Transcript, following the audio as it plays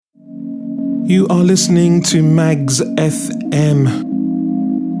You are listening to Mags FM.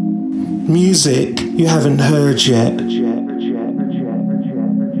 Music you haven't heard yet.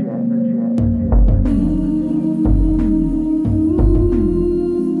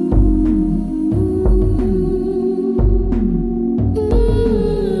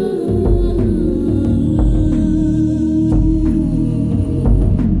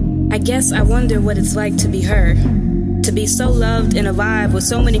 I guess I wonder what it's like to be her. To be so loved and alive with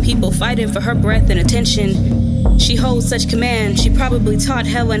so many people fighting for her breath and attention. She holds such command, she probably taught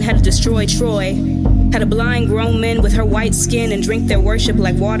Helen how to destroy Troy. How to blind grown men with her white skin and drink their worship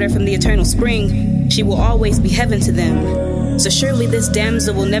like water from the eternal spring. She will always be heaven to them. So surely this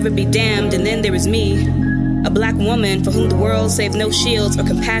damsel will never be damned, and then there is me. A black woman for whom the world saved no shields or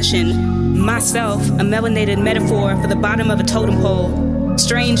compassion. Myself, a melanated metaphor for the bottom of a totem pole.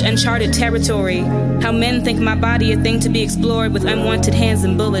 Strange, uncharted territory. How men think my body a thing to be explored with unwanted hands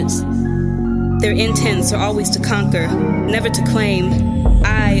and bullets. Their intents are always to conquer, never to claim.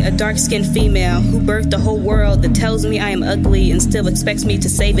 I, a dark-skinned female who birthed a whole world that tells me I am ugly and still expects me to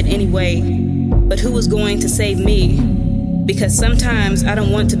save it anyway. But who is going to save me? Because sometimes I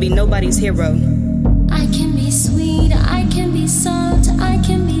don't want to be nobody's hero. I can be sweet, I can be soft, I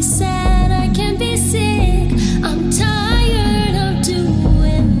can be sad, I can be sick. I'm tired of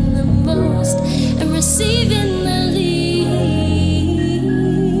doing the most and receiving the least.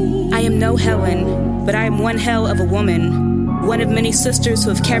 I am no Helen, but I am one hell of a woman. One of many sisters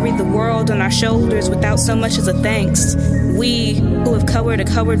who have carried the world on our shoulders without so much as a thanks. We who have colored a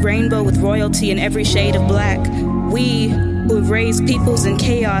colored rainbow with royalty in every shade of black. We who have raised peoples in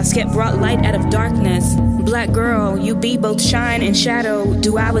chaos yet brought light out of darkness. Black girl, you be both shine and shadow,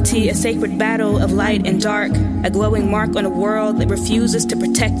 duality, a sacred battle of light and dark, a glowing mark on a world that refuses to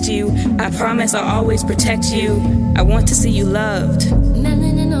protect you. I promise I'll always protect you. I want to see you loved.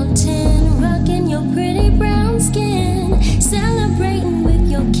 Melanin on 10, rocking your pretty brown skin, celebrating with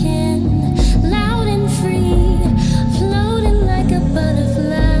your kin, loud and free, floating like a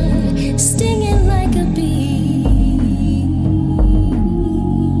butterfly, stinging like a bee.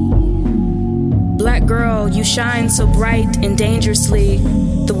 Black girl, you shine so bright and dangerously.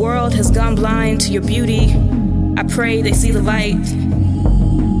 The world has gone blind to your beauty. I pray they see the light.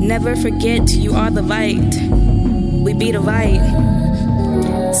 Never forget you are the light. We be the light.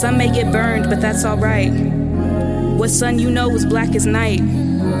 Some may get burned, but that's alright. What sun you know is black as night.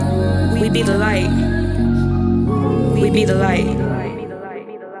 We be the light. We be the light.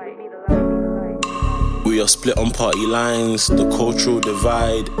 We are split on party lines, the cultural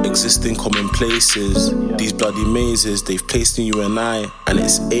divide, existing common places. These bloody mazes they've placed in you and I, and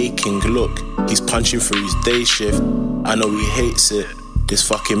it's aching. Look, he's punching through his day shift. I know he hates it, this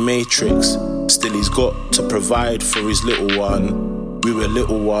fucking matrix. Still he's got to provide for his little one. We were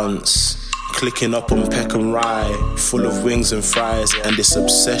little once, clicking up on peck and rye, full of wings and fries, and this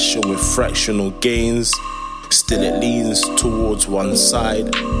obsession with fractional gains. Still it leans towards one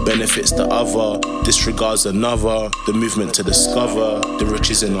side, benefits the other, disregards another. The movement to discover the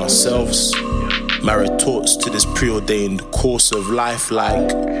riches in ourselves. Married thoughts to this preordained course of life,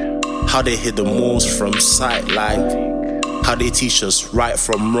 like how they hid the morals from sight, like how they teach us right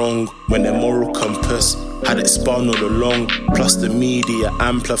from wrong when their moral compass had it spun all along. Plus the media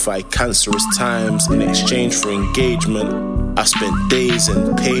amplify cancerous times in exchange for engagement. I spent days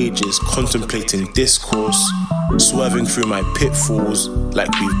and pages contemplating discourse, swerving through my pitfalls like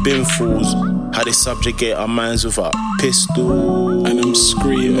we've been fools. How they subjugate our minds with our pistol. And I'm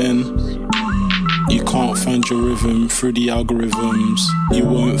screaming, you can't find your rhythm through the algorithms. You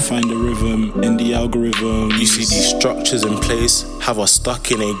won't find a rhythm in the algorithms. You see these structures in place have us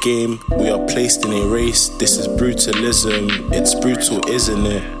stuck in a game. We are placed in a race. This is brutalism. It's brutal, isn't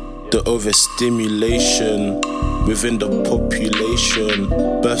it? The overstimulation within the population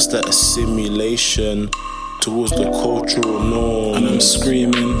births that assimilation towards the cultural norm. And I'm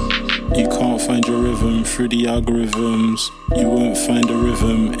screaming, you can't find your rhythm through the algorithms. You won't find a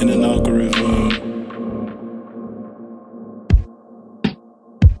rhythm in an algorithm.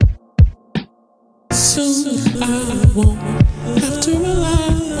 Soon I won't have to rely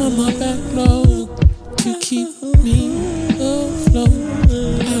on my backlog to keep me afloat.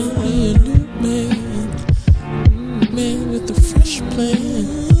 I'll be a new man with a fresh plan.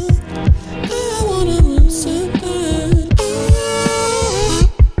 I wanna accept that.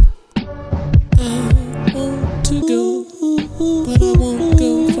 I want to go, but I won't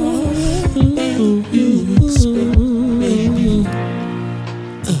go far. You expect me.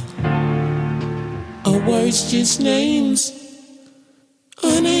 Are words just names?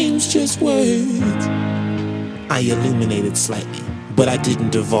 Are names just words? I illuminated slightly, but I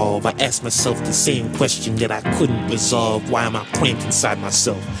didn't evolve. I asked myself the same question that I couldn't resolve. Why am I cramped inside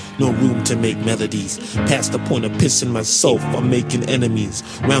myself? No room to make melodies. Past the point of pissing myself, I'm making enemies.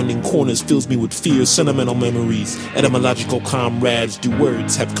 Rounding corners fills me with fear, sentimental memories. Etymological comrades, do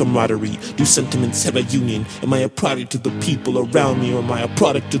words have camaraderie? Do sentiments have a union? Am I a product of the people around me, or am I a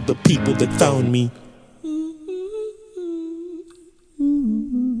product of the people that found me?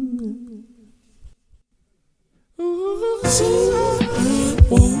 So I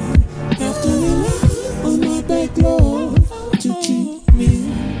won't have to rely on my back, Lord, to keep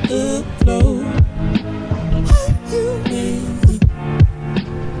me afloat.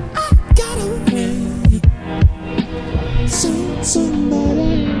 I got away.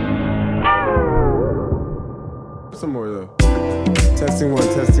 Somebody. Some more though. Testing one,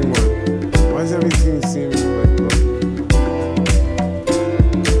 testing one. Why does everything seem like low?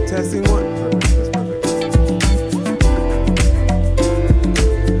 Testing one. Perfect. That's perfect.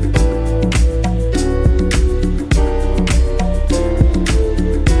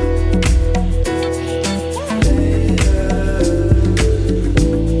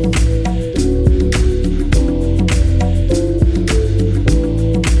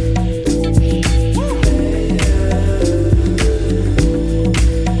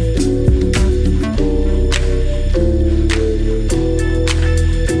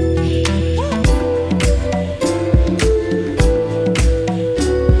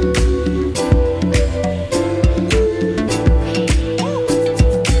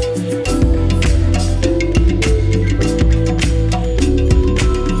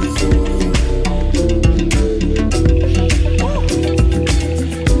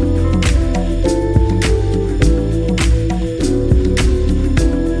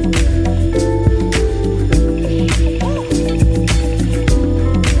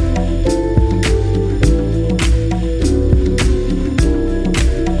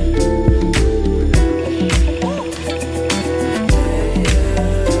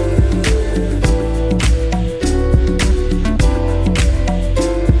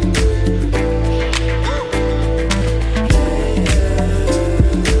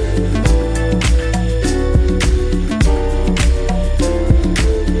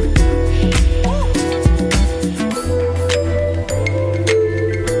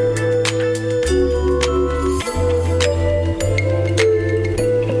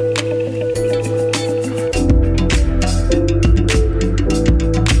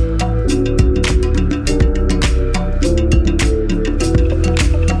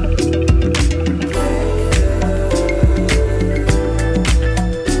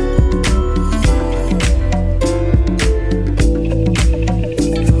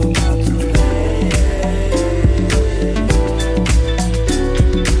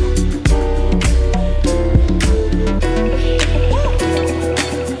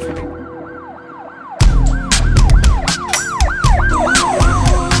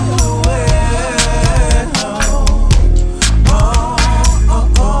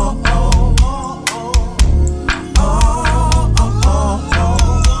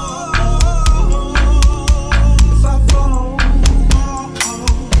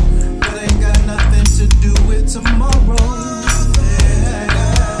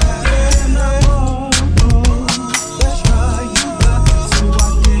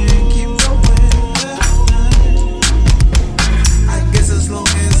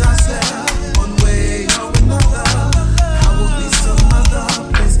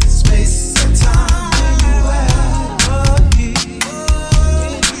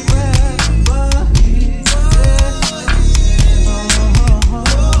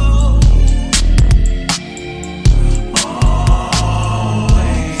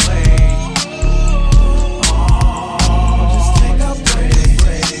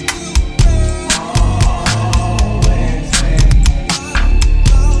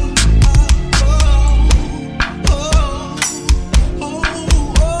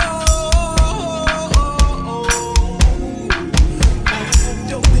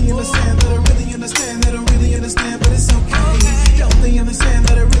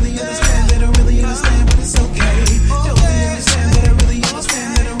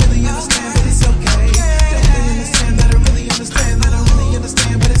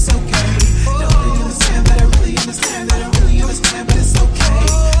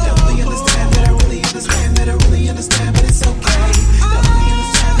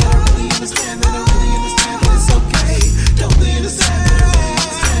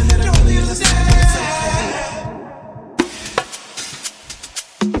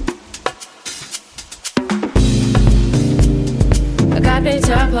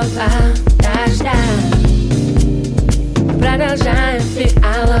 Top of our touchdown. But I Продолжаем,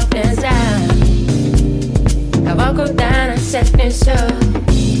 диалог нельзя. Кого куда нас отнесет?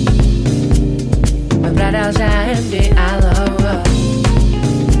 Мы продолжаем диалог.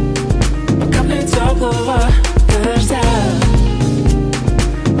 По капле теплого дождя.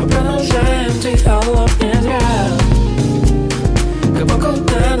 Мы продолжаем диалог нельзя. Кого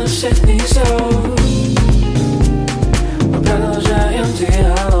куда нас отнесет? Мы продолжаем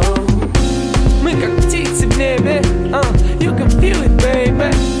диалог. Мы как птицы в небе, you can feel it,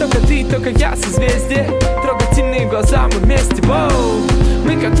 baby. Только ты, только я, созвездие. Трогательные глаза, мы вместе, воу.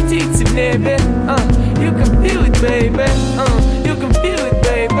 Мы как птицы в небе, you can feel it, baby. You can feel it,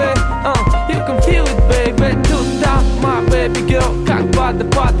 baby. You can feel it, baby. Тут там, my baby girl, как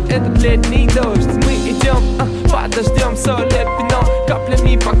водопад, этот летний дождь. Мы идем, подождем, соль и вино.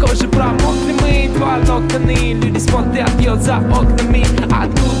 Каплями по коже промокли мы. Два локоны, люди смотрят ее за окнами.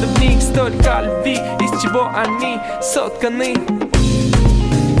 Откуда в них столько любви, из чего они сотканы?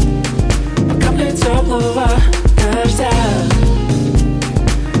 По капле теплого дождя.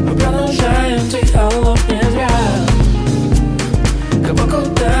 Мы продолжаем диалог нельзя. Кого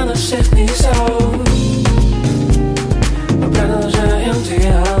куда нас всех несет? Мы продолжаем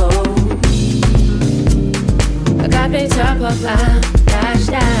диалог. По капле теплого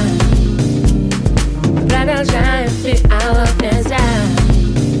дождя. Мы продолжаем диалог нельзя.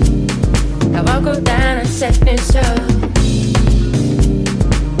 Кого куда нас всех несет?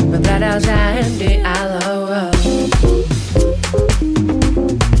 Мы продолжаем диалог.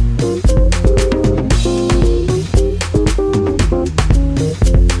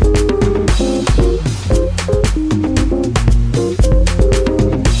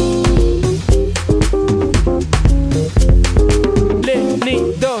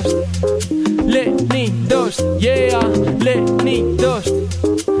 Yeah, летний дождь,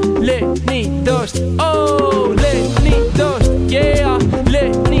 летний дождь, о, летний дождь, yeah,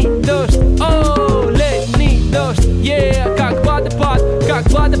 летний дождь, о, летний дождь, yeah, как водопад, как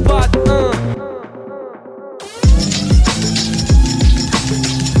водопад,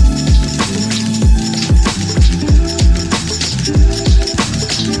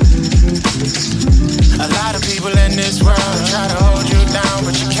 A lot of people in this world try to hold you down,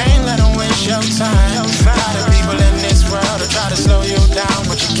 but you can't let them waste your time. A lot of people in this world try to slow you down,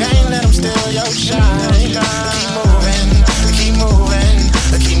 but you can't let them steal your shine. Keep moving, keep moving,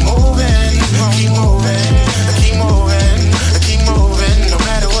 keep moving, keep moving, keep moving, keep moving. No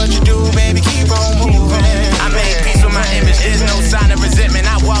matter what you do, baby, keep on moving. I made peace with my image, there's no sign of resentment.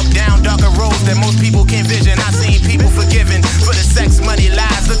 I walk down darker roads that most people can't vision. I seen people forgiven for the sex, money,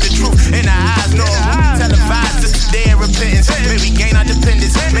 lies. Look the truth in the eyes, no televised. Just a day of repentance. May we gain our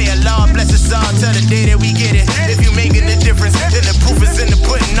dependence. May Allah bless us all till the day that we get it. If you making a difference, then the proof is in the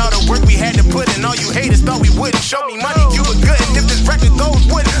pudding. All the work we had to put in, all you haters thought we wouldn't. Show me money, you were good. And if this record goes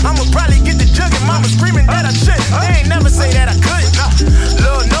with it, I'ma probably get the jug and mama screaming that I should. They ain't never say that I couldn't.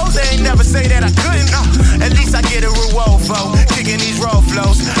 Lord knows they ain't never say that I couldn't. At least I get a reward for kicking these raw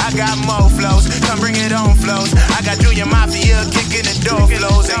flows. I got more flows, come bring it on flows. I got Junior Mafia kicking the door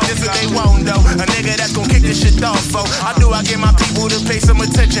flows. Ain't this what they want though? A nigga that's gon' kick this shit off for. Or do I get my people to pay some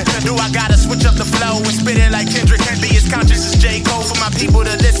attention? Do I gotta switch up the flow and spit it like Kendrick? Be as conscious as J. Cole for my people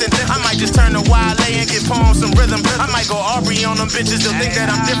to listen. I might just turn to Wale and give poems some rhythm. I might go Aubrey on them bitches, they'll think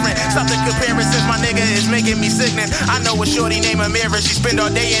that I'm different. Stop the comparisons, my nigga is making me sickening. I know a shorty named Amira, she spend all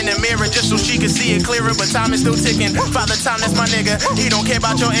day in the mirror just so she can see it clearer, but time is still ticking. Father Time, that's my nigga. He don't care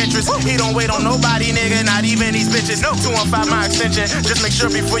about your interests. He don't wait on nobody, nigga, not even these bitches. 215 my extension. Just make sure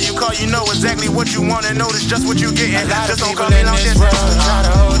before you call, you know exactly what you want and notice just what you getting. Just don't call me long distance. Try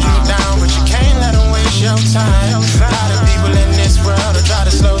to hold you down, but you can't let them waste your time. A lot of people in this world try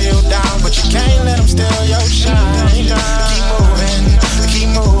to slow you down, but you can't let them steal your shine. Keep moving, keep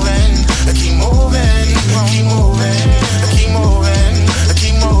moving, keep moving, keep moving, keep moving,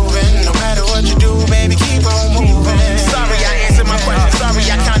 keep moving. No matter what you do, baby, keep on moving. Sorry I answered my question. Sorry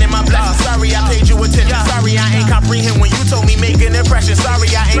I counted my blessings. Sorry I paid you attention. Sorry I ain't comprehend when you told me make an impression. Sorry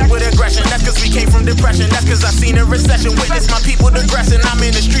I ain't with aggression. That's cause we came from depression. That's cause I seen a recession. Witness my people digressing. I'm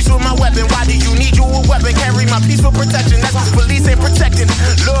in the streets with my weapon. Why do you need you a weapon? Carry my peace for protection. That's cause police ain't protecting.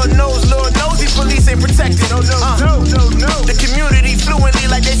 Lord knows these police ain't protecting. No. The community fluently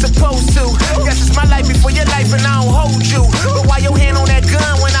like they supposed to. Guess it's my life before your life and I don't hold you. But why your hand on that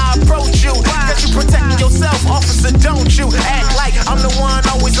gun when I approach you? Guess you protecting yourself, officer, don't you? Act like I'm the one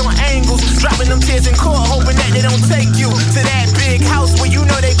always on angles. Dropping them tears in court, hoping that they don't take you to that big house where you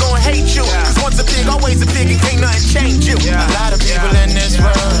know they gon' hate you. Cause once a pig, always a pig, and can't nothing change you. A lot of people in this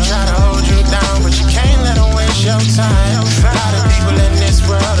world try to hold you down, but you can't let them waste your time. A lot of people in this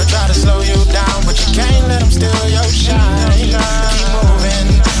world try to slow you down, but you can't let them steal your shine.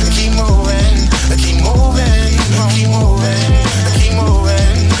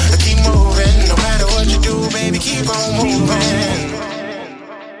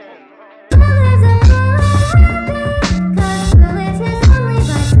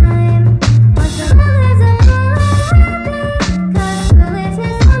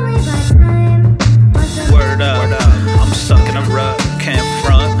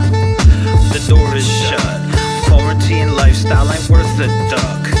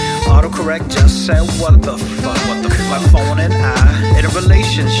 Autocorrect just said what the fuck. My phone and I in a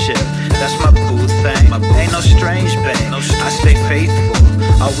relationship. That's my boo thing. Ain't no strange bang. I stay faithful,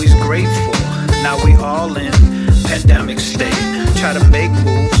 always grateful. Now we all in pandemic state. Try to make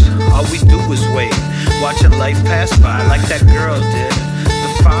moves, all we do is wait. Watching life pass by like that girl did.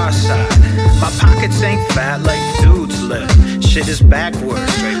 The far side. My pockets ain't fat like dudes live. Shit is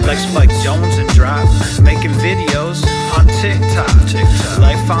backwards, like Spike Jones and Drop. Making videos on TikTok.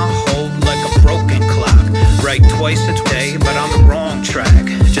 Life on hold like a broken clock. Right twice a day, but on the wrong track.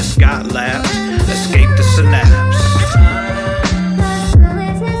 Just got lapped, escaped the synapse.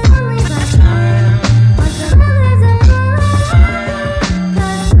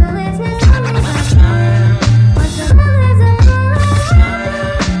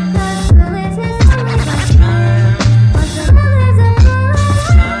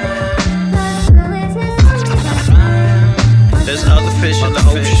 There's other fish in the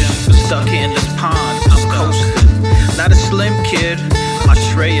ocean, but stuck in this pond, I'm coasting. Not a slim kid, my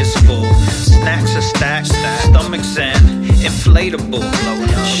tray is full. Snacks are stacked, stomachs and inflatable.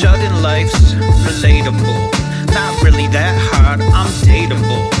 Shut-in life's relatable. Not really that hard, I'm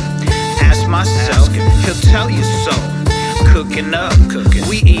dateable. Ask myself, he'll tell you so. Cooking up,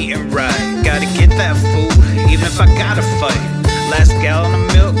 we eating right. Gotta get that food, even if I gotta fight. Last gallon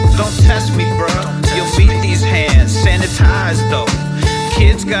of milk, don't test me, bruh. You'll beat these hands, sanitized though.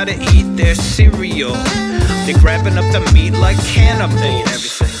 Kids gotta eat their cereal. They're grabbing up the meat like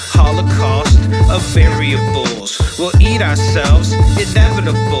cannibals. Holocaust of variables. We'll eat ourselves,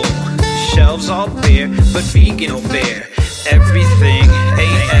 inevitable. Shelves all bare, but vegan fare. Everything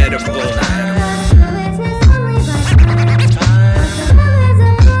ain't edible.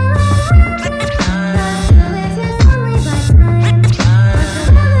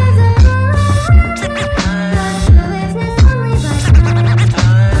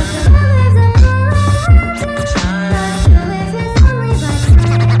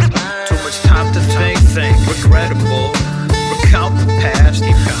 Regrettable, recount the past,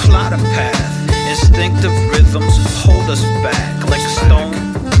 plot a path. Instinctive rhythms hold us back like a stone,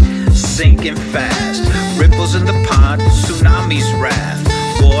 sinking fast. Ripples in the pond, tsunami's wrath.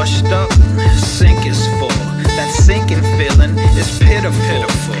 Washed up, sink is full. That sinking feeling is pitiful.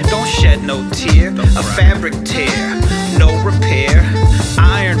 Don't shed no tear, a fabric tear, no repair.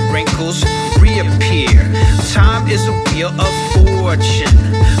 Iron wrinkles reappear. Time is a wheel of fortune.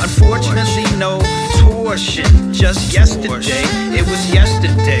 Unfortunately, no torsion. Just yesterday, it was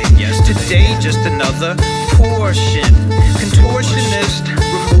yesterday. Today, just another portion. Contortionist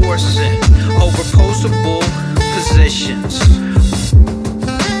remorsing over posable positions.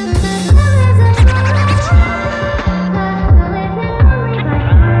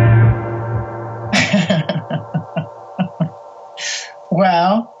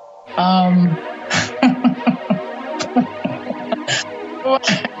 Well, I don't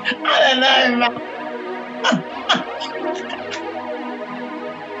know, man.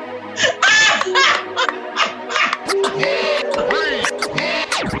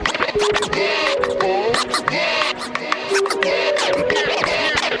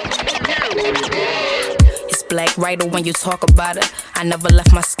 It's black right when you talk about it. I never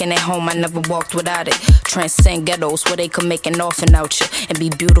left my skin at home, I never walked without it. Transcend ghettos where they can make an orphan out you and be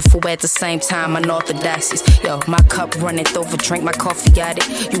beautiful at the same time, unorthodoxies. Yo, my cup runneth over, drink my coffee, got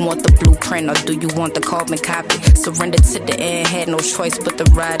it. You want the blueprint or do you want the carbon copy? Surrender to the end, had no choice but to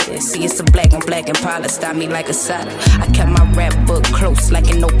ride it. See, it's a black and Impala, style me like a soda. I kept my rap book close like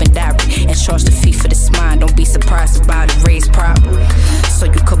an open diary and charged the fee for this mine. Don't be surprised about it, raised proper. So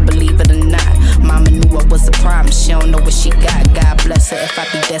you could believe it or not. Mama knew I was a problem, she don't know what she got. God bless her if I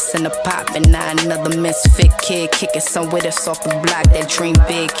be destined to pop. And now another misfit kid kicking some with us off the block. That dream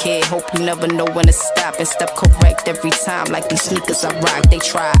big kid, hope you never know when to stop and step correct every time. Like these sneakers I rock, they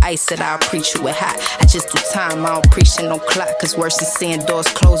try ice it, I'll preach you it hot. I just do time, I don't preach it no clock. Cause worse than seeing doors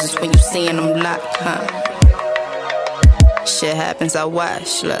closed is when you seeing them locked, Shit happens, I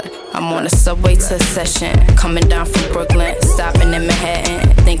watch, look. I'm on the subway to a session, coming down from Brooklyn, stopping in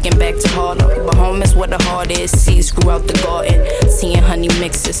Manhattan, thinking back to Harlem. But home is where the heart is, seeds grew out the garden. Tea and honey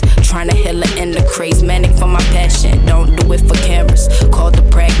mixes, trying to heal it in the craze. Manic for my passion, don't do it for cameras. Called the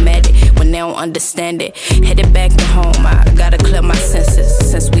pragmatic, when they don't understand it. Headed back to home, I gotta clear my senses.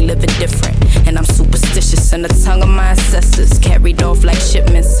 Since we living different, and I'm superstitious. And the tongue of my ancestors, carried off like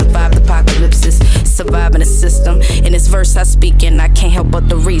shipments. Survived apocalypses, surviving the system. In this verse I speak in, I can't help but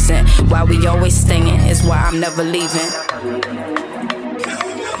the reason why we always stinging is why I'm never leaving.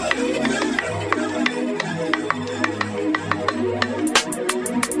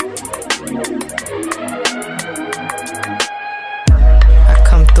 I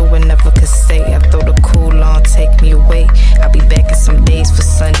come through would never could say. I throw the cool on, take me away. I'll be back in some days for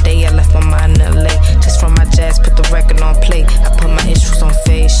Sunday. I left my mind in LA. Just from my jazz, put the record on play. I put my issues on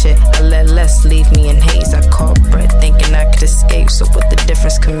fade shit. I let less leave me in haze. I caught breath thinking I could escape. So what the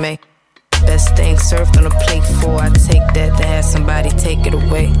difference can make? Best thing served on a plate for. I take that to have somebody take it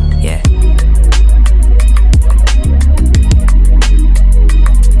away. Yeah.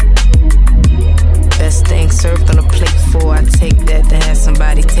 Best thing served on a plate for. I take that to have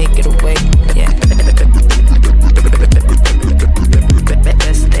somebody take it away. Yeah.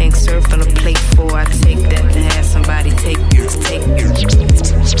 Best thing served on a plate for. I take that to have somebody take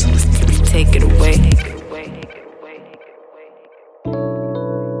it away.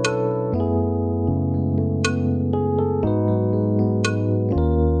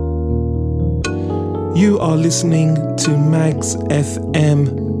 You are listening to Mags FM.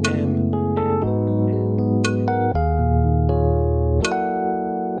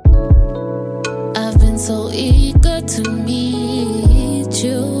 I've been so eager to meet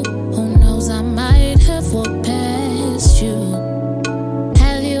you. Who knows, I might have walked past you.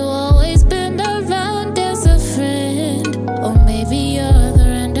 Have you always been around as a friend? Or maybe you're the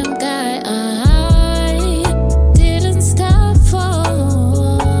random guy I didn't stop for.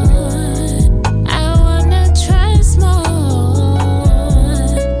 I wanna try small.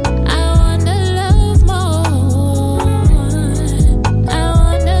 I wanna love more. I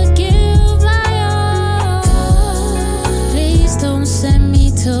wanna give my all. Please don't send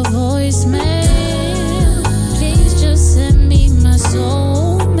me to voicemail. Please just send me my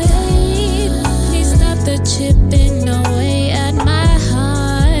soulmate. Please stop the chipping away at my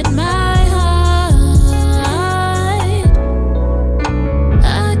heart, my heart.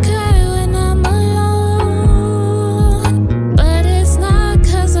 I cry when I'm alone, but it's not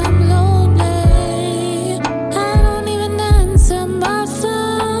 'cause I'm lonely. I don't even answer my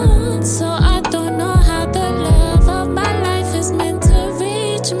phone, so I don't know how the love of my life is meant to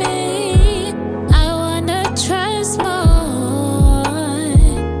reach me. I wanna try small.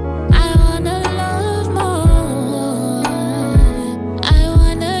 I wanna love more. I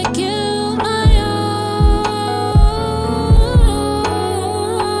wanna give my all.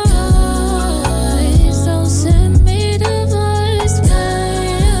 Please don't send me to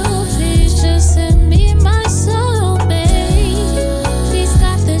voicemail. Please just send me my soulmate. Please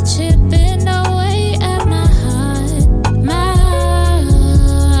stop the chipping away at my heart, my heart.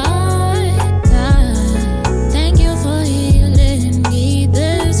 Thank you for healing me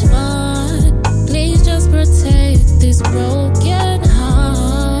this far. Please just protect this broken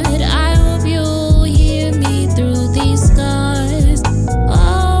heart. I hope you hear me through these scars.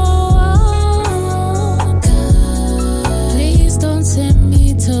 Oh, God. Please don't send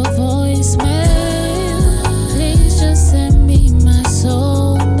me to voicemail. Please just send me my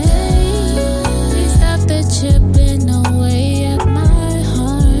soulmate. Please stop the chipping away at my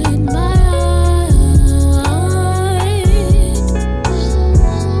heart, my heart. Oh,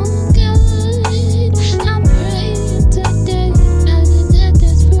 God. I'm praying today not to get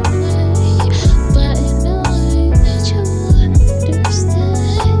this from me, but I know that you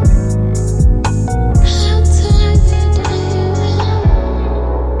understand. I'm tired of you.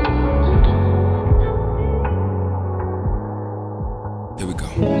 Here we go.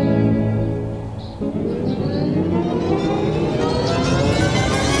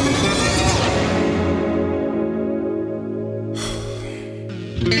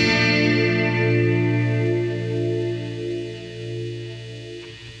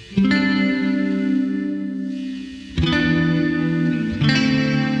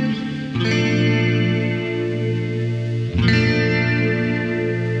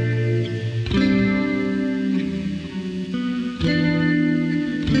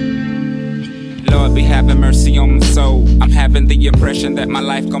 Lord be having mercy on my soul. I'm having the impression that my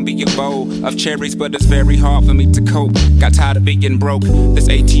life gon' be a bowl of cherries, but it's very hard for me to cope. Got tired of being broke. This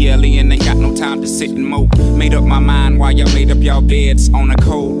ATLE and ain't got no time to sit and mope. Made up my mind while y'all made up y'all beds. On a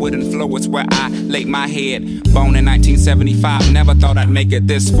cold wooden floor is where I laid my head. Born in 1975, never thought I'd make it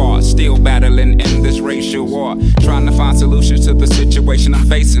this far. Still battling in this racial war. Trying to find solutions to the situation I'm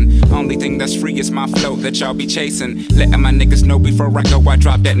facing. Only thing that's free is my float that y'all be chasing. Letting my niggas know before I go, I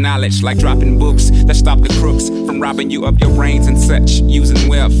drop that knowledge. Like dropping books that stop the crooks from robbing you of your brains and such. Using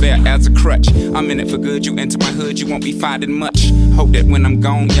welfare as a crutch. I'm in it for good, you enter my hood, you won't be finding much. Hope that when I'm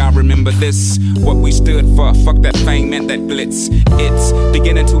gone, y'all remember this. What we stood for, fuck that fame and that glitz. It's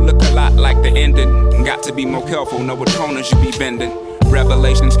beginning to look a lot like the ending. Got to be more careful, know what corners you be bending.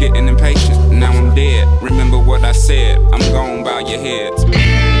 Revelations getting impatient, now I'm dead. Remember what I said, I'm gone, bow your heads.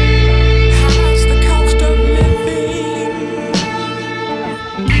 How's the cost of living?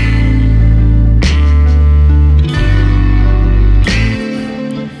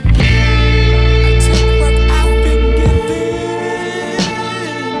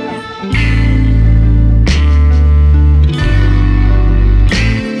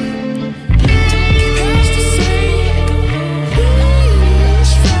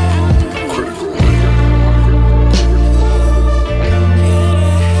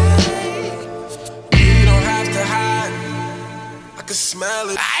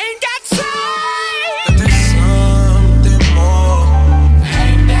 ain't got time. But there's something more.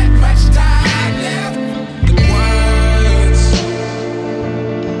 Ain't that much time left in words.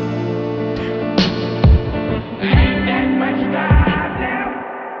 Ain't that much time left.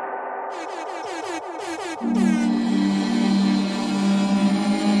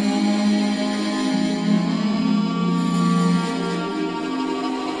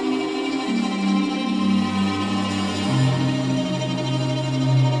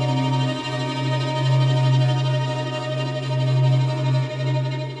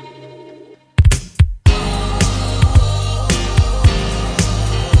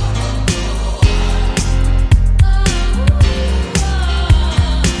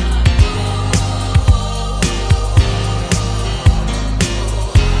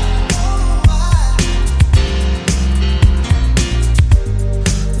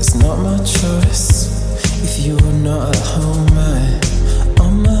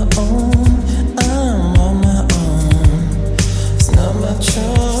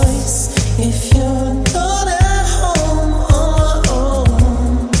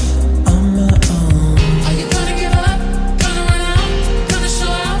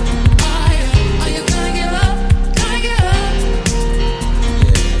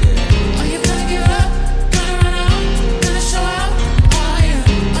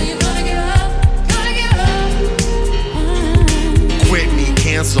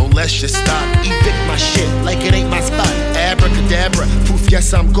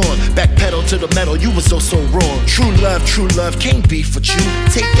 True love can't be for you.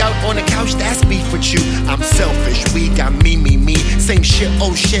 Take out on the couch, that's beef with you. I'm selfish, we got me. Same shit,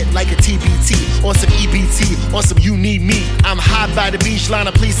 oh shit, like a TBT. On some EBT, on some you need me. I'm high by the beach,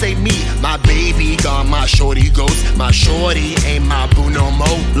 Lana, please say me. My baby gone, my shorty goes. My shorty ain't my boo no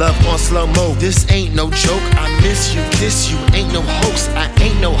more. Love on slow-mo, this ain't no joke. I miss you, kiss you, ain't no hoax. I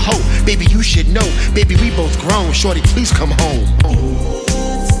ain't no hope, baby you should know. Baby we both grown, shorty please come home.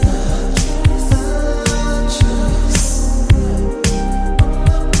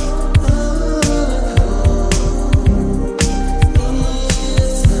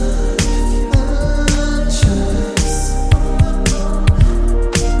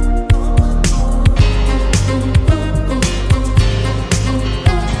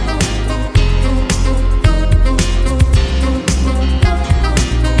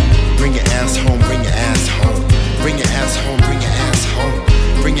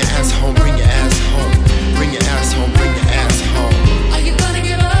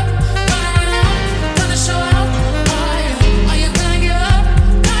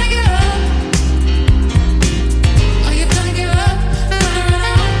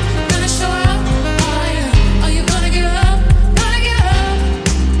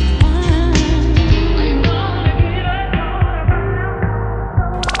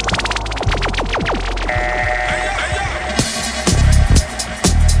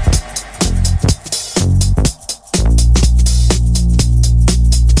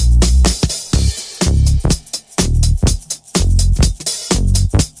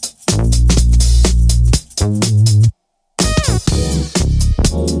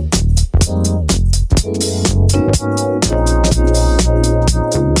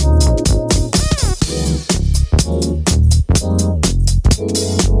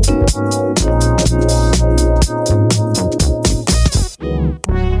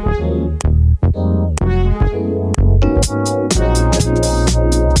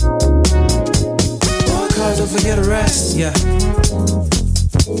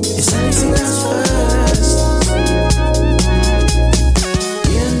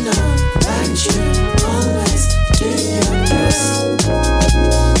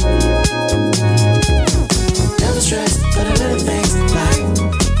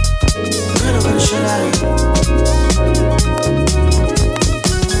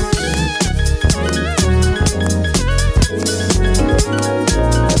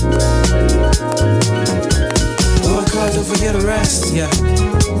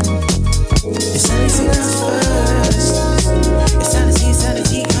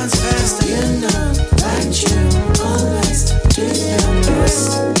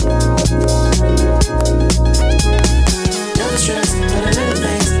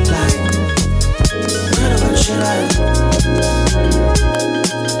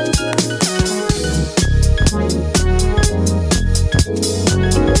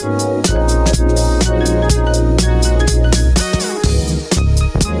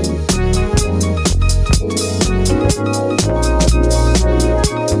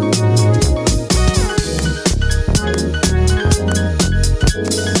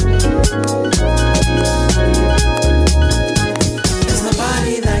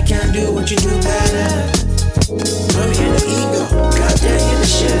 do what you do better. No, you no ego, got that in the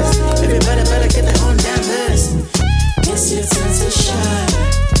chest. Everybody better get their own damn best. It's your time to shine.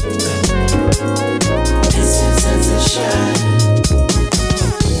 It's your time to shine.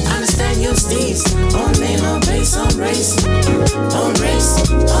 Understand your steez. On me, on base, on race. On race,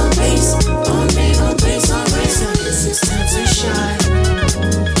 on base. On me, on base, on race. It's your time to shine.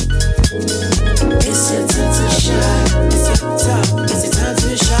 It's your time to shine. It's your time. It's your time to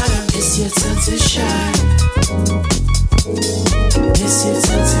shine. It's your time to shine. It's your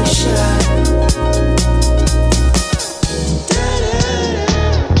time to shine.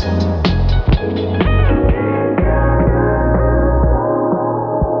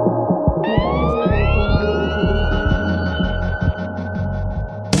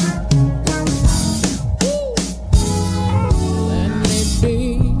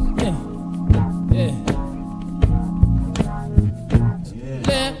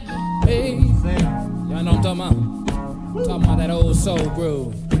 Soul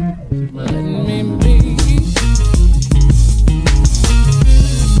groove. Let me be.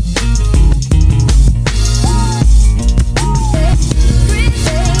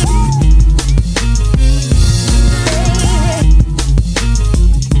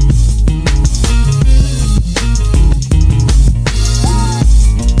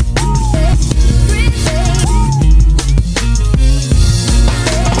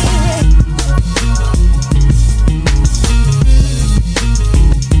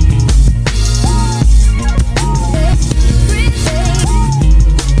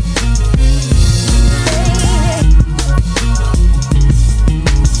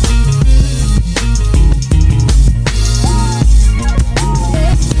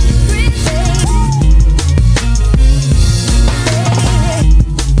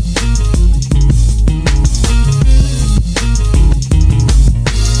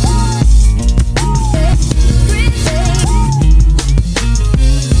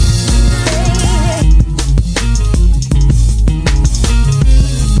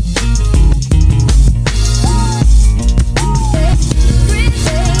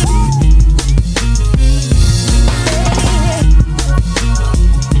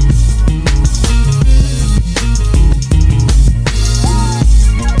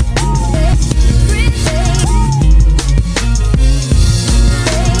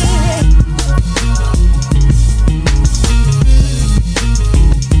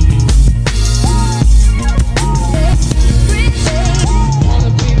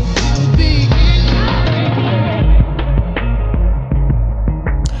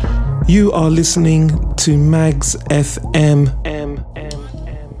 You are listening to Mags FM.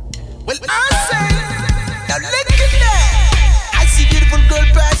 Well, I say, now look at that. I see beautiful girl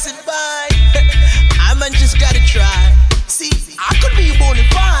passing by. I man just gotta try. See, I could be bona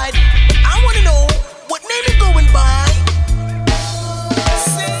fide, but I wanna know what name you going by.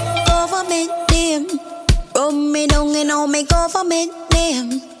 Government name, rub me down and all my government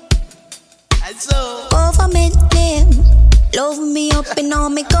name. Government name. Love me up in all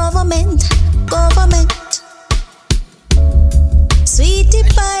my government. Sweetie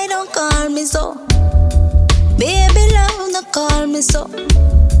pie, don't call me so. Baby love, don't call me so.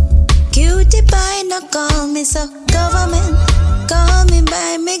 Cutie pie, don't call me so. Government, call me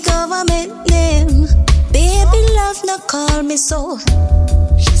by my government name. Baby love, don't call me so.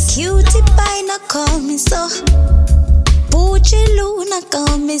 Cutie pie, don't call me so. Poochie Lou, don't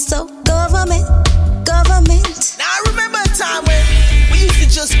call me so. Government. Now I remember a time when we used to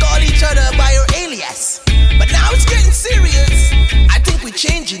just call each other by our alias, but now it's getting serious. I think we're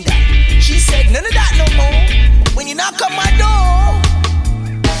changing that. She said none of that no more. When you knock on my door,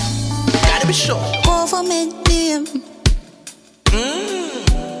 gotta be sure. Government name.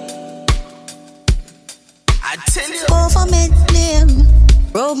 I tell you. Government name.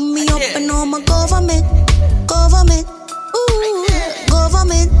 Rub me up and all my government. Ooh,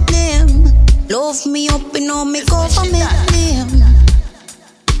 government name. Love me up in all my government name.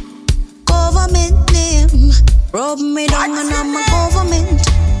 Government name. Rub me down and all my government.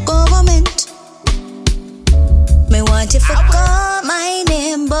 Me want you to call my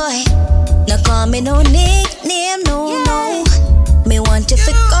name, boy. No call me no nickname, no. Me want you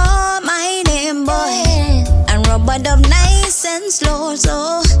to call my name, boy. And rub it up nice and slow,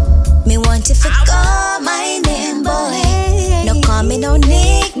 so. Me want you to call my name, boy. No call me no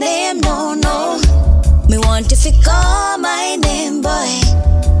nickname, no. Me want you to call my name, boy.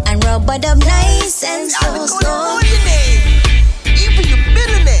 And rub it up nice and slow. Your name, even your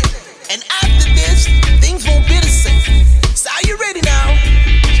middle name. And after this, things won't be the same. So are you ready now?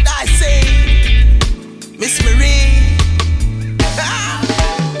 Should I say, Miss Marie?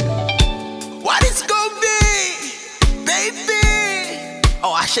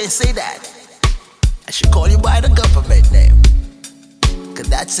 should I say that? I should call you by the government name, cause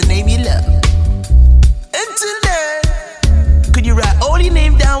that's the name you love. Until then, could you write all your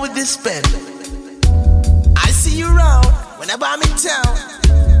name down with this pen? I see you around whenever I'm in town.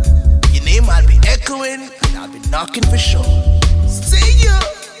 Your name I'll be echoing and I'll be knocking for sure. See you.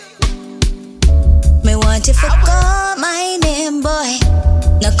 Me want you to call my name, boy.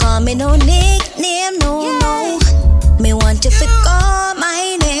 No call me no nickname, no. Me want you to call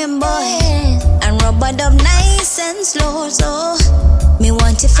my name, boy. And rub it up nice and slow, so. Me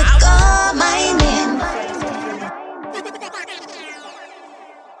want you to call my name.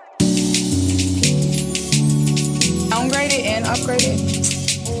 Downgraded and upgraded.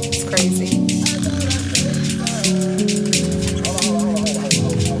 It's crazy.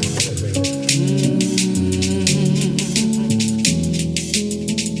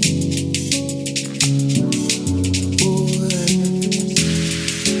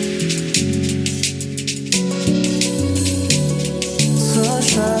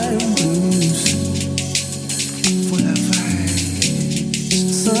 Sunshine blues, full of vibes.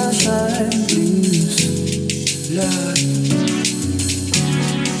 Sunshine blues, love.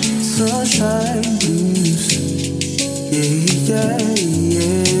 Sunshine blues,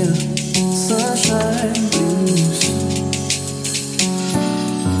 yeah. Sunshine blues.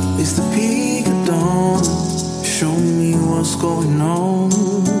 It's the peak of dawn. Show me what's going on.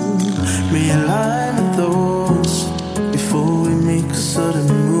 Realign with those before we make a sudden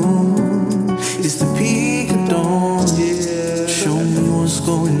move. It's the peak of dawn. Show me what's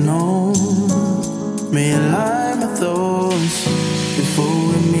going on. May align with those before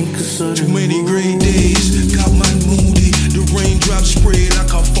we make a sudden Too many move. great days, got man moody. The raindrops spray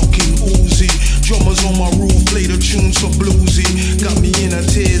like a fucking Uzi. Drummers on my roof play the tunes so bluesy. Got me in a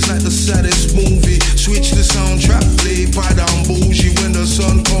tears like the saddest movie. Switch the soundtrack, play by down bougie. When the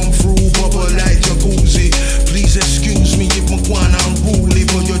sun come through, bubble like jacuzzi. Please excuse me if my guan unruly,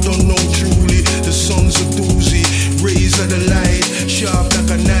 but you don't know truly. The sun's a doozy, rays of the light, sharp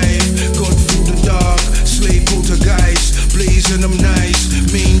like a knife. Cut through the dark, slave poltergeist, blazing them nice.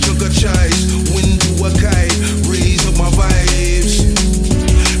 Main jug of chives, wind to a kite, raise up my vibes.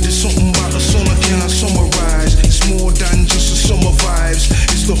 There's something about the sun I can't summarize. It's more than just the summer vibes.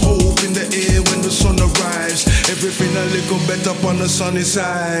 It's the hope in the air when the sun arrives. Everything a little better on the sunny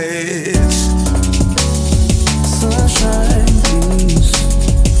side. Sunshine blues.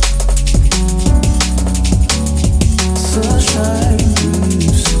 Sunshine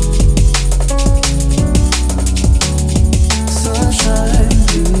blues. Sunshine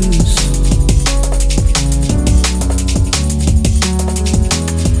blues.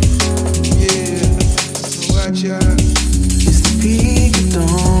 Yeah, watch out. It's the peak of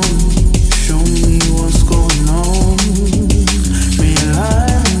dawn. Show me what's going on.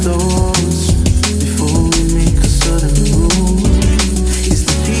 Realign with those before we make a sudden move.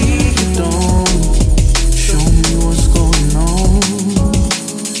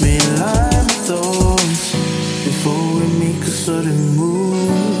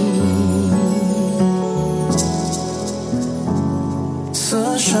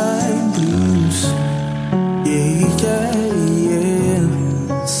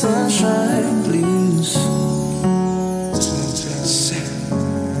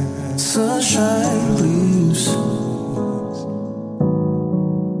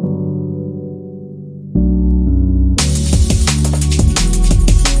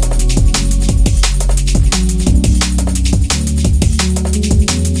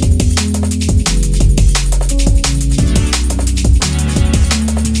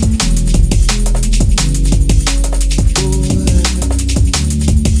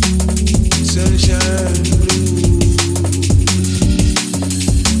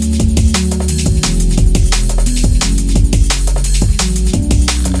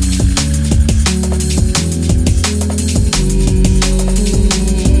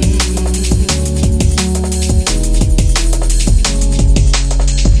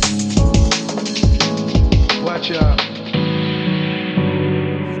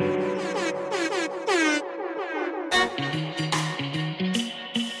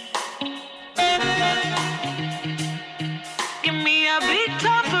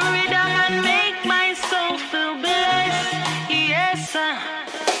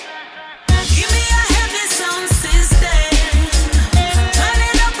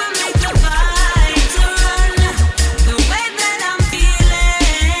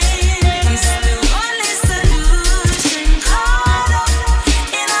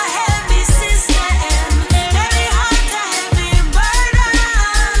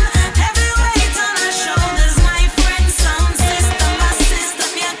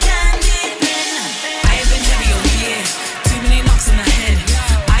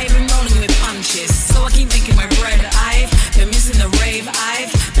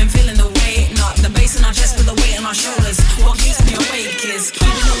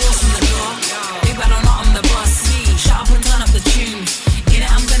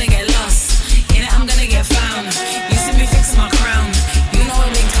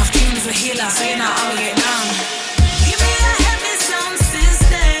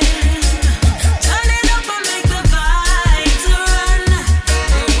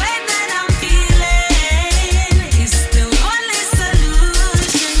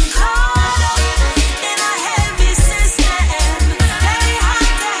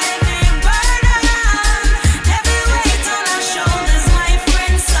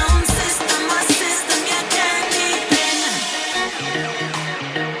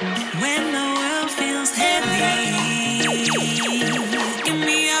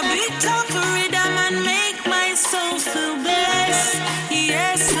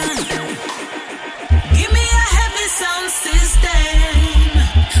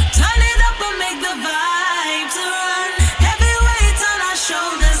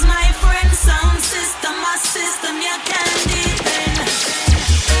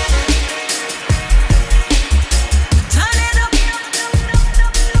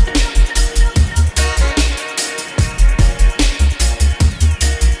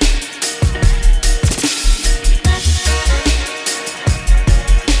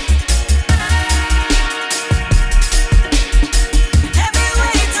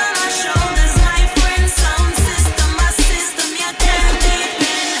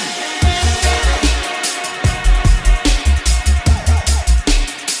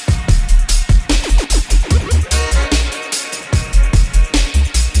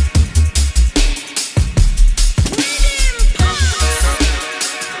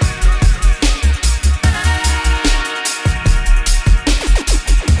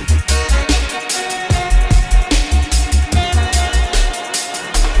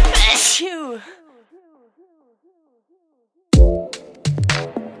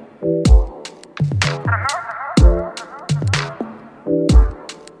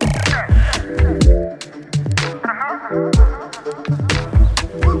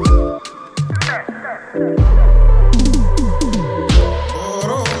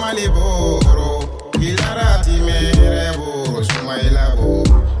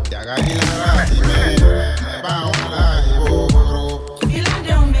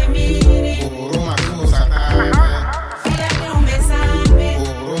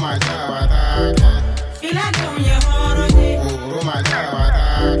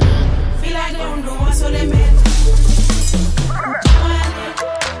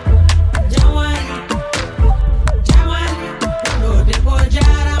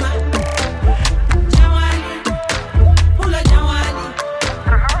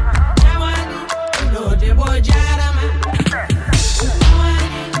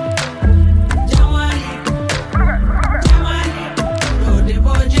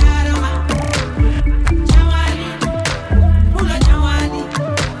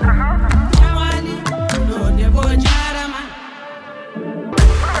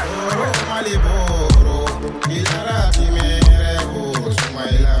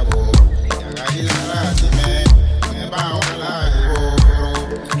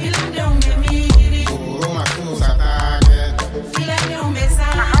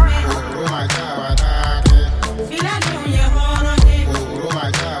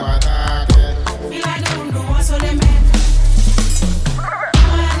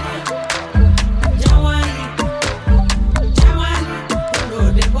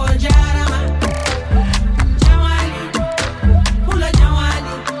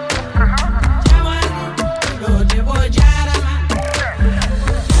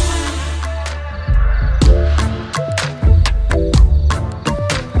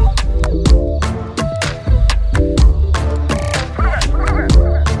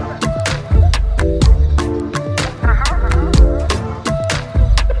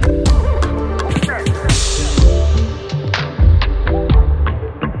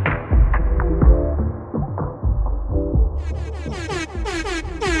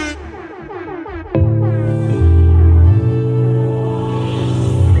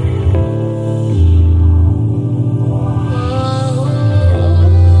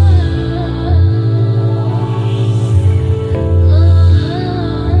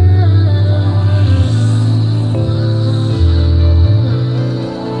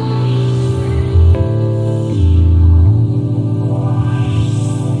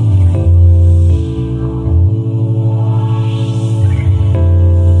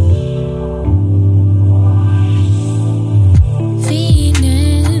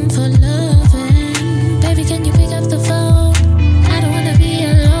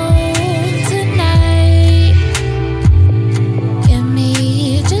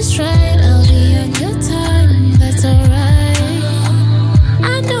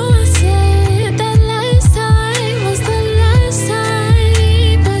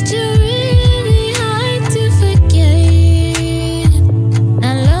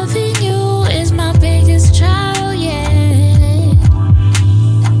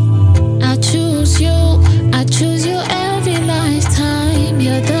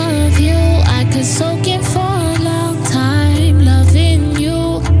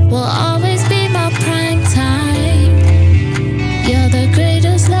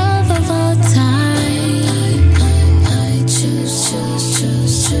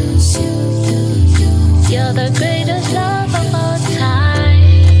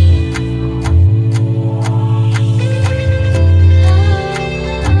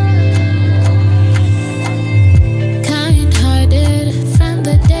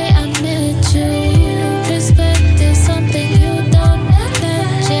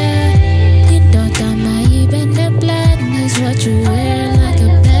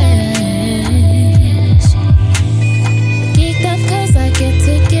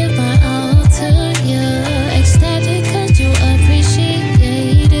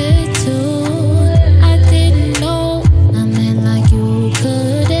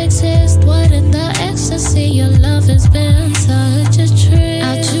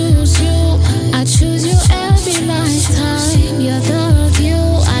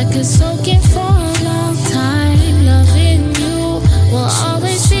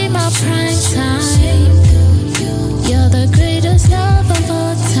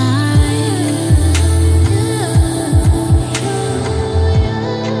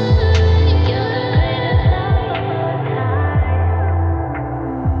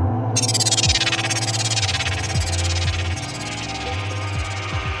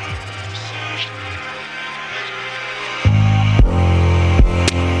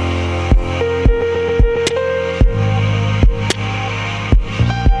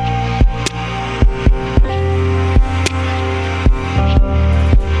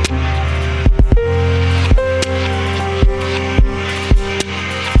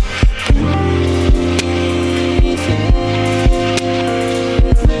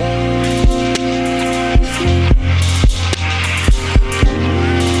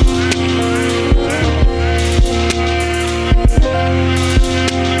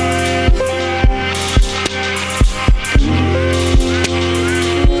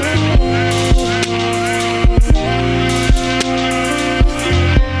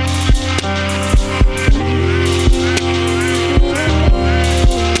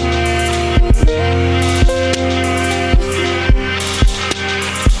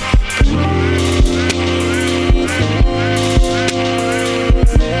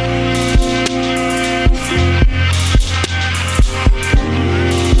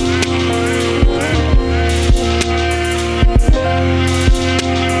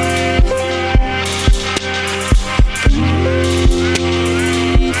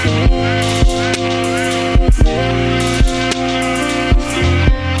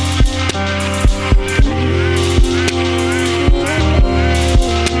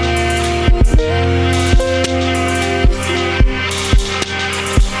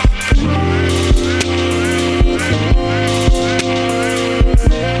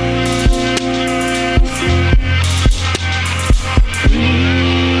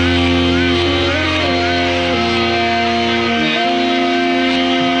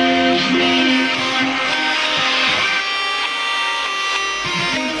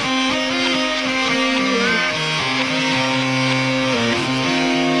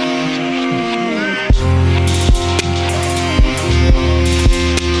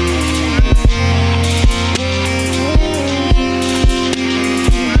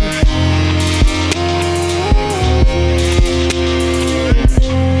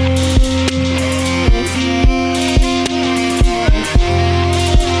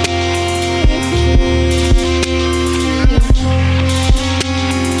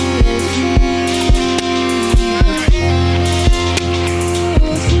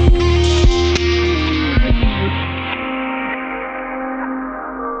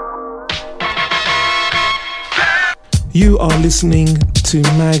 You are listening to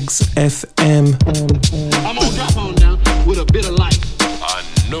Mags FM. I'm on drop on now with a bit of life. I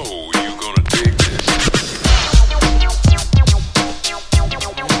know you're gonna dig this.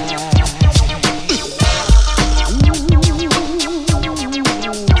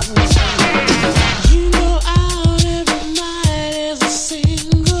 You know out every night as a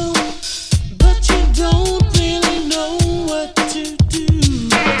single, but you don't really know what to do.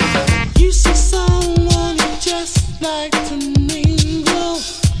 You see someone you just like to mingle,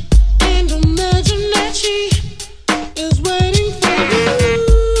 and imagine that she is waiting for you.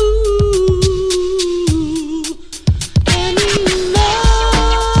 And you know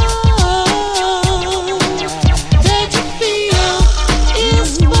that you feel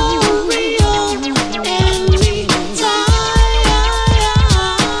is for real. Anytime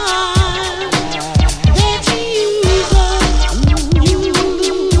that you use love, you lose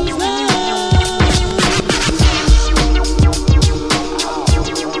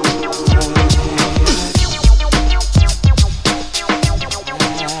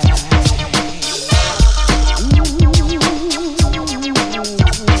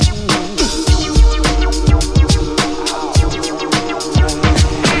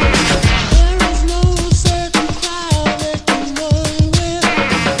There is no certain crowd that you run with.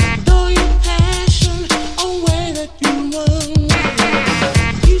 Throw your passion away that you run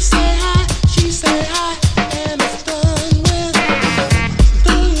with. You say hi, she say hi, and it's done with.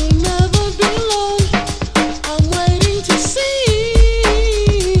 Though you'll never be alone, I'm waiting to see.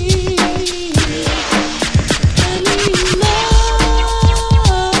 And you know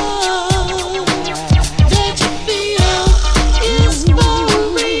that you feel is for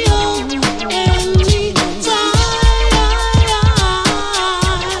real. Anytime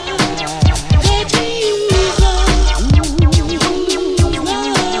that you use love, you lose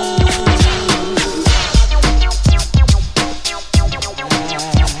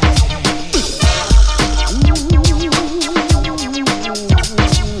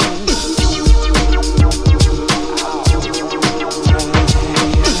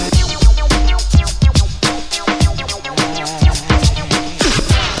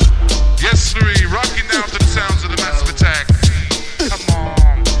Yes, sirree, rocking down to the sounds of the massive attack. Come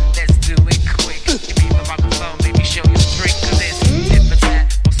on, let's do it quick. Give me the microphone, baby, show you the trick. 'Cause it's tip for tat,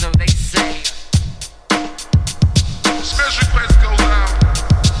 or so they say. Special request goes out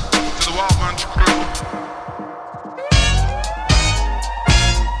to the Wild Bunch crew.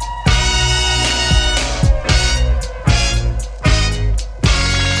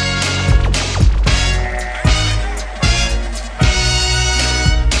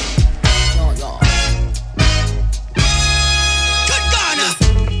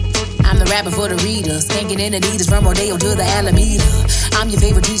 I'm the rapper for the readers, skanking in Adidas from Rodeo to the Alameda. I'm your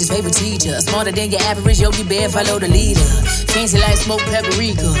favorite teacher's favorite teacher, smarter than your average Yogi Bear, follow the leader. Fancy like smoked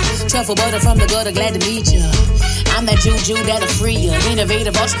paprika, truffle butter from the gutter, glad to meet ya. I'm that juju that'll free ya,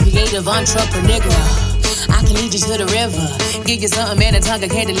 innovative, ultra creative entrepreneur. I can lead you to the river, give you something man a tongue I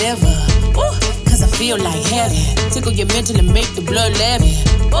can't deliver. Ooh, 'cause I feel like heaven, tickle your mental and make the blood levy.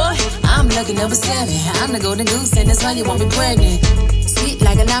 Boy, I'm lucky number 7, I'm the golden goose and that's why you want me pregnant. Sweet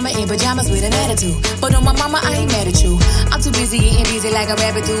like a llama in pajamas with an attitude. But on my mama, I ain't mad at you. I'm too busy eating busy like a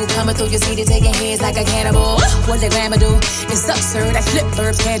rabbit do. Coming through your city, taking heads like a cannibal. What the grammar do? It's absurd. I flip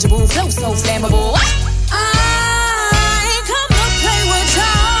verbs tangible. Flow so flammable. I come to play with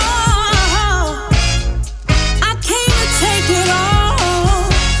y'all. I came to take it all.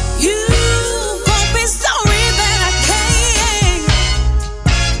 You gon' be sorry that I came.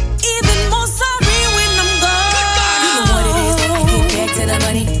 Even more sorry when I'm gone. You know what it is. I get back to the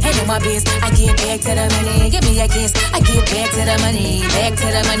money. Ain't no my biz. I get back to the money. Give me a kiss. I get back to the money. Back to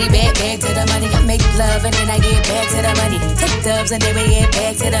the money. Back to the money. I make love and then I get back to the money. Take dubs and then we get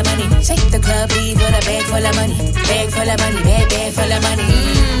back to the money. Shake the club, leave with a bag full of money. Bag full of money. Bag full of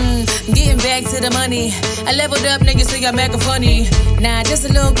money. Getting back to the money. I leveled up, niggas think I'm acting funny. Nah, just a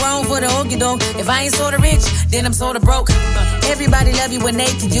little grown for the okey doke. If I ain't sorta rich, then I'm sorta broke. Everybody love you when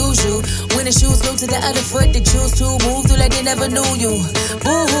they can use you. When the shoes go to the other foot, they choose to move through like they never knew you.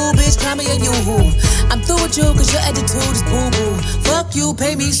 Boo-hoo, bitch, call me a yoo-hoo. I'm through with you cause your attitude is boo-boo. Fuck you,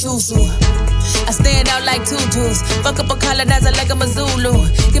 pay me susu. I stand out like tutus. Fuck up a colonizer like I'm a Zulu.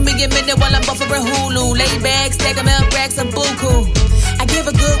 Give me a minute while I'm buffering Hulu. Lay back, stack 'em up, racks of buku. I give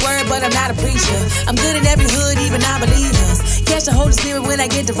a good word, but I'm not a preacher. I'm good in every hood, even non-believers. Catch the Holy Spirit when I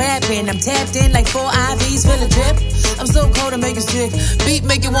get to rapping. I'm tapped in like 4 IVs, feel a drip. I'm so cold, I make you sick. Beat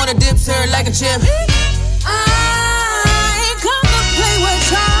make you wanna dip, sir, like a chip. I ain't come to play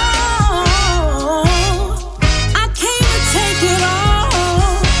with y'all. I came to take it all.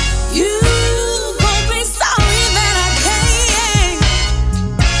 You gon' be sorry that I came.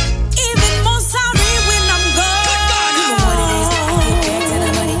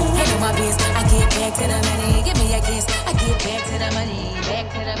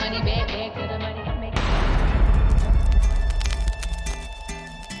 money, back to the money.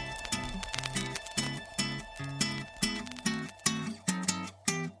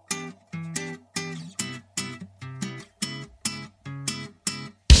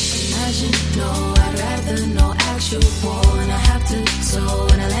 Imagine, no, I'd rather no actual war. And I have to, so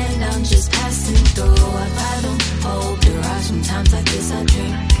when I land down, just passing through. I fathom, hope, the rise. Sometimes like this I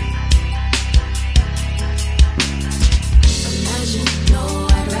dream. Imagine, no,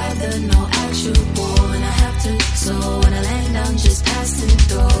 I'd rather no actual war. And I have to, so when I land down, just passing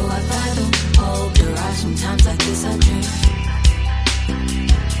through. I fathom, hope, the rise. Sometimes like this I dream.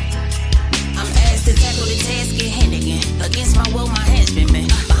 I'm asked to tackle the task at hand again. Against my will, my hands been bent.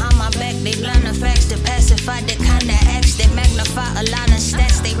 Behind my back, they blind the facts to pacify the kind of acts that magnify a line of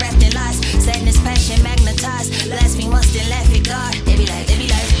stats. They wrapped in lies, sadness, passion, magnetized. Blaspheme, must and laugh at God. They be like,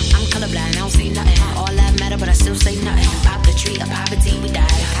 I'm colorblind, I don't see nothing. All lives matter, but I still say nothing. Pop the tree of poverty, we died.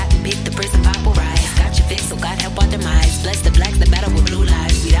 Cotton pick the prison, pop will rise. Got your fix, so God help our demise. Bless the blacks that battle with blue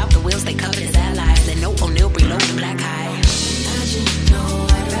lives. Without the wheels, they covered as allies. And no O'Neal, reload the black high. Imagine, no,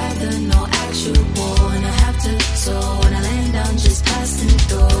 I'd rather no actual war. And I have to, so when I land down, just passing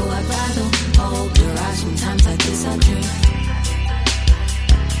through. I'd rather hope the rise. Sometimes like this I dream.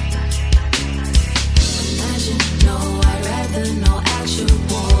 Imagine, no, I'd rather no actual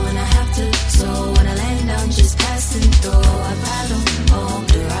war. And I have to, so when I land down, just passing through. I'd rather hope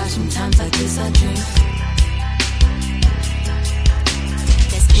the rise. Sometimes like this I dream.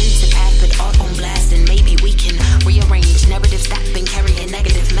 There's pen to pad, put art on blast, and maybe we can rearrange narratives that been carrying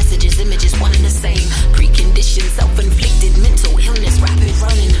negative messages, images, one and the same. Preconditioned, self-inflicted mental illness, rapid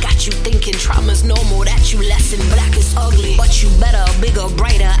running. Got you thinking trauma's normal, that you lesson. Black is ugly, but you better, bigger,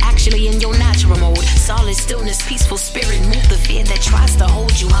 brighter, actually in your natural mode. Solid stillness, peaceful spirit, move the fear that tries to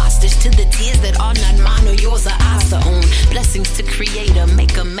hold you hostage to the tears that are not mine or yours or ours to own. Blessings to creator,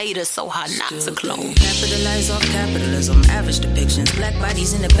 make a mater, so hard not to clone. Capitalize off capitalism, average depictions. Black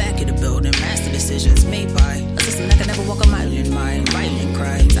bodies in the back of the building, master decisions made by a system that can never walk a mile in mine. Violent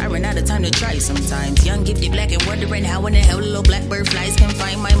crimes, I ran out of time to try sometimes. Young, gifted, black, and wondering how in the hell a little blackbird flies can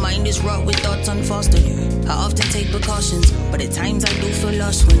find. My mind is wrought with thoughts unfostered. I often take precautions, but at times I do feel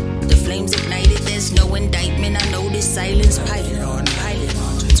lost when the flames ignited. There's no indictment, I know this silence. Pilot on,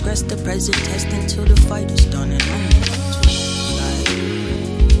 transgress the present test until the fight is done. And I'm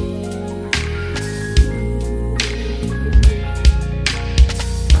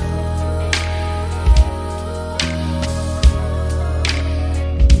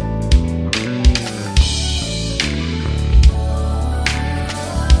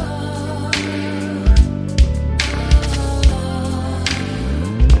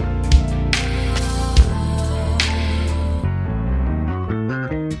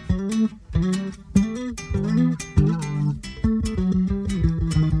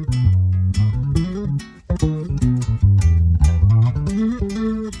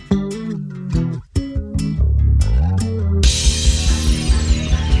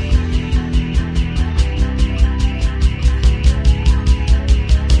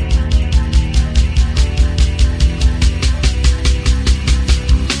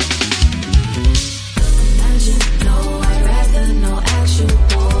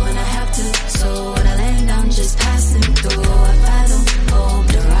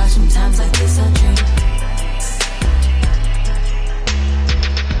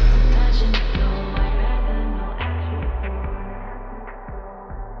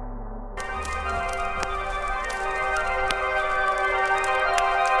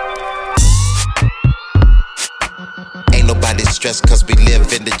stress cause we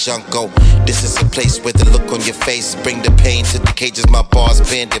live in the jungle. This is a place where the look on your face bring the pain to the cages. My bars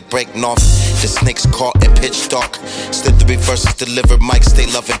bend and breaking off. The snakes caught in pitch dark. Slithery verses deliver mics, stay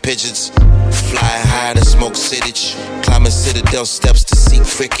loving pigeons. Fly higher than smoke sittage. Climbing citadel steps to see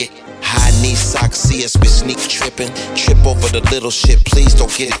cricket. High knee socks, see us, we sneak tripping. Trip over the little shit, please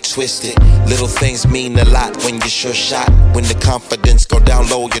don't get it twisted. Little things mean a lot when you're sure shot. When the confidence go down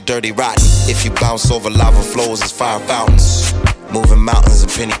low, you're dirty rotten. If you bounce over lava flows, it's fire fountains. Moving mountains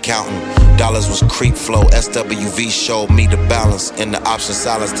and penny counting. Dollars was creep flow, SWV showed me the balance. And the option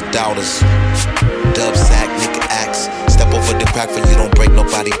silence the doubters. Dub sack, nigga axe. Step over the crack for you don't break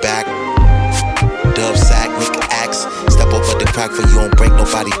nobody back. Dub sack, nigga axe. Step over the crack for you don't break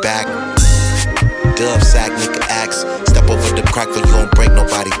nobody back. Dub sack, nigga axe. Step over the crack for you don't break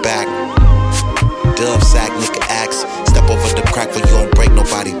nobody back. Dub sack, nigga axe. Step over the crack for you don't break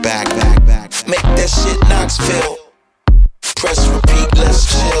nobody back. Make that shit Knoxville. Press repeat, let's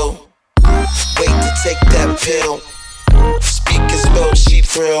chill. Wait to take that pill. Speakers spelled sheep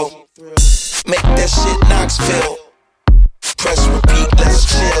frill. Make that shit Knoxville. Press repeat, let's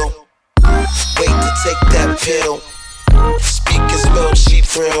chill.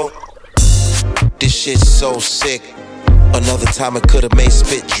 thrill. This shit's so sick. Another time it could've made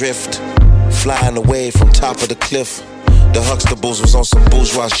spit drift. Flying away from top of the cliff. The Huxtables was on some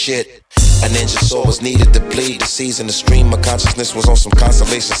bourgeois shit. A ninja soul was needed to bleed. The season, the stream. My consciousness was on some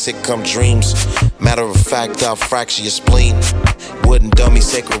constellation, sitcom dreams. Matter of fact, I'll fracture your spleen. Wooden dummy,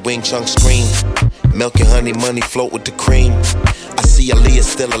 sacred wing chunk scream. Milk and honey, money float with the cream. I see Aaliyah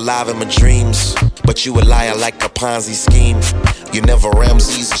still alive in my dreams. But you a liar like a Ponzi scheme. You never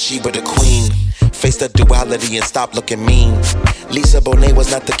Ramses, she but the queen. Face the duality and stop looking mean. Lisa Bonet was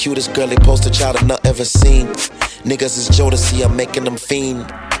not the cutest girly poster child I've not ever seen. Niggas is Jodeci, I'm making them fiend.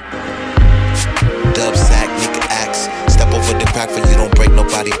 Dub sack, nigga axe. Step over the crack for you don't break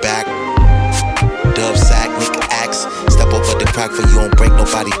nobody back. Dub sack, nigga axe. Step over the crack for you don't break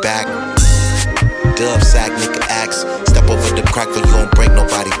nobody back. Dub sack, nigga axe. Step over the crack for you don't break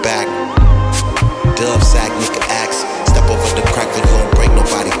nobody back. Dub sack, nigga axe. Step over the crack for you don't break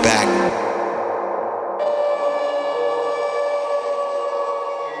nobody back.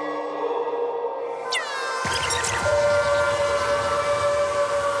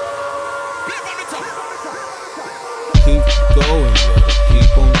 Keep going,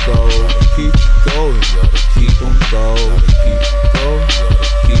 keep on going, keep going, keep on going, keep going,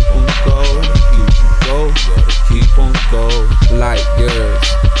 keep on going, keep on going. Light years,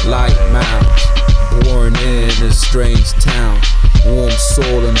 light mouths, born in a strange town. Warm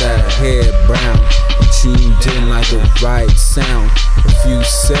soul and that hair brown, tuned in like the right sound. A few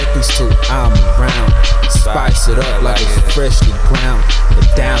seconds till I'm around. Spice it up like it's freshly ground. A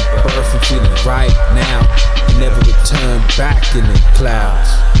down birth and feeling right now. And never return back in the clouds.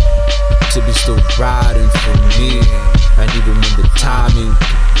 To be still riding for me. And even when the timing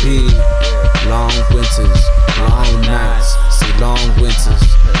could be long winters, long nights. See long winters,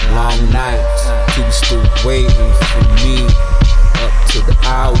 long nights. To be still waiting for me. Up to the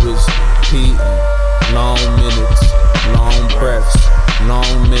hours repeating. Long minutes, long breaths.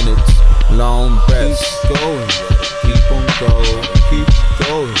 Long minutes, long breaths. Keep going, keep on going, keep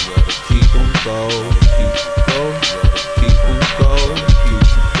going, keep on going, keep going, keep on going, keep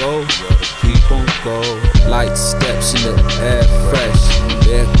going, keep on going. Light steps in the air fresh.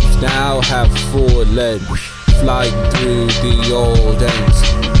 Air now have full lead. Flying through the old ends.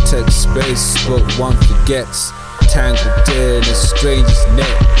 Take space, but one forgets. Tangled in a stranger's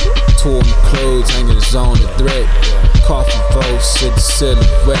net. Torn clothes hanging on a thread. Coffee votes and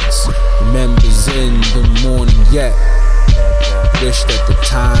silhouettes. Remembers in the morning yet. Wish that the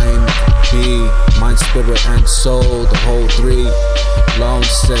time could be mind, spirit, and soul, the whole three. Long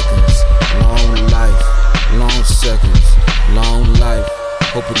seconds, long life. Long seconds, long life.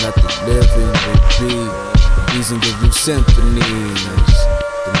 Hoping that the living will be these individual symphonies.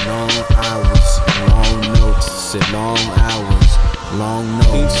 The long hours, long notes. Say long hours, long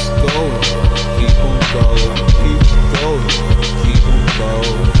notes. Keep going, keep on going, keep going, keep on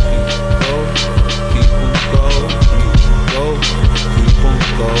going, keep on going, keep on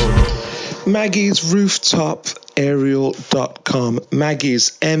going. Maggie's Rooftop Aerial.com.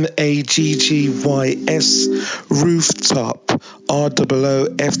 Maggie's Maggys Rooftop ROOFTOP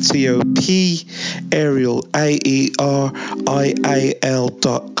Aerial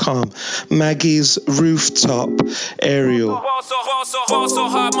AERIAL.com. Maggie's Rooftop Aerial. Ball so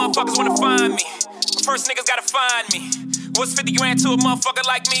hard, motherfuckers wanna find me. First niggas gotta find me. What's 50 grand to a motherfucker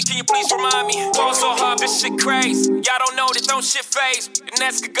like me? Can you please remind me? Ball so hard, this shit crazy. Y'all don't know that don't shit phase. The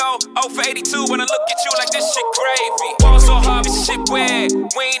Nets could go 0 for 82 when I look at you like this shit gravy. Ball so hard, this shit weird.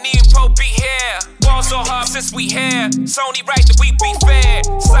 We ain't even supposed to be here. Ball so hard since we here. It's only right that we be fair.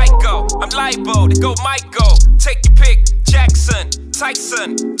 Psycho, I'm libo to go Michael. Take your pick, Jackson,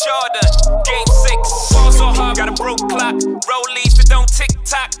 Tyson, Jordan, Game 6. Ball so hard, got a broke clock. Rollies that don't tick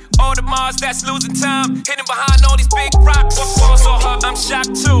tock. All the Mars that's losing time, hidden behind all these big rocks. Ball so hard, I'm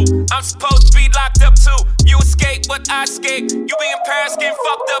shocked too. I'm supposed to be locked up too. You escape, but I escape. You be in Paris getting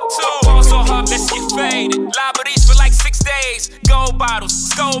fucked up too. Ball so hard, let's get faded. Liberties for like 6 days. Gold bottles,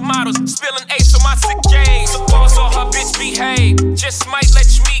 gold models, spilling ace on my sick days. Ball so hard, bitch behave. Just might let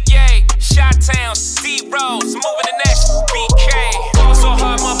you meet yay. Shot towns, D-Rose, moving the next BK. Ball so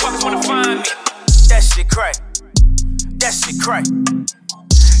hard, motherfuckers wanna find me. That shit crack. That shit crack.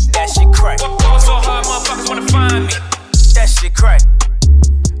 That shit crack. Ball so hard, motherfuckers wanna find me. That shit crack.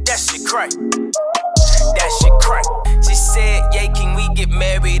 That shit crack. That shit crack. She said, yeah, can we get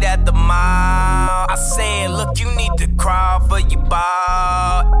married at the mall? I said, look, you need to crawl for your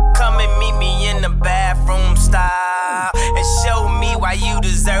ball. Come and meet me in the bathroom style and show me why you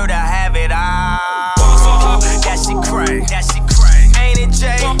deserve to have it all. That shit crack. That shit crack. Ain't it,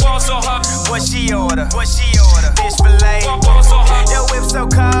 Jay? What she order? What she order? Fish fillet. Your whip so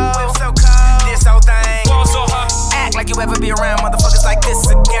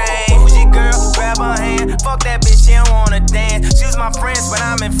friends, but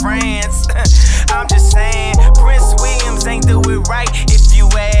I'm in France. I'm just saying, Prince Williams ain't do it right if you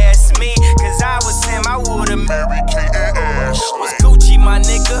ask me. Cause I was him, I would've married Kate and Ashley. Was Gucci my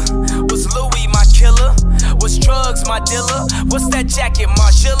nigga? Was Louis my killer? Was drugs my dealer? What's that jacket,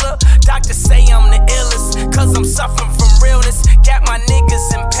 Margilla? Doctors say I'm the illest, cause I'm suffering from realness. Got my niggas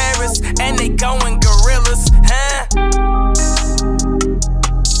in Paris, and they going gorillas, huh?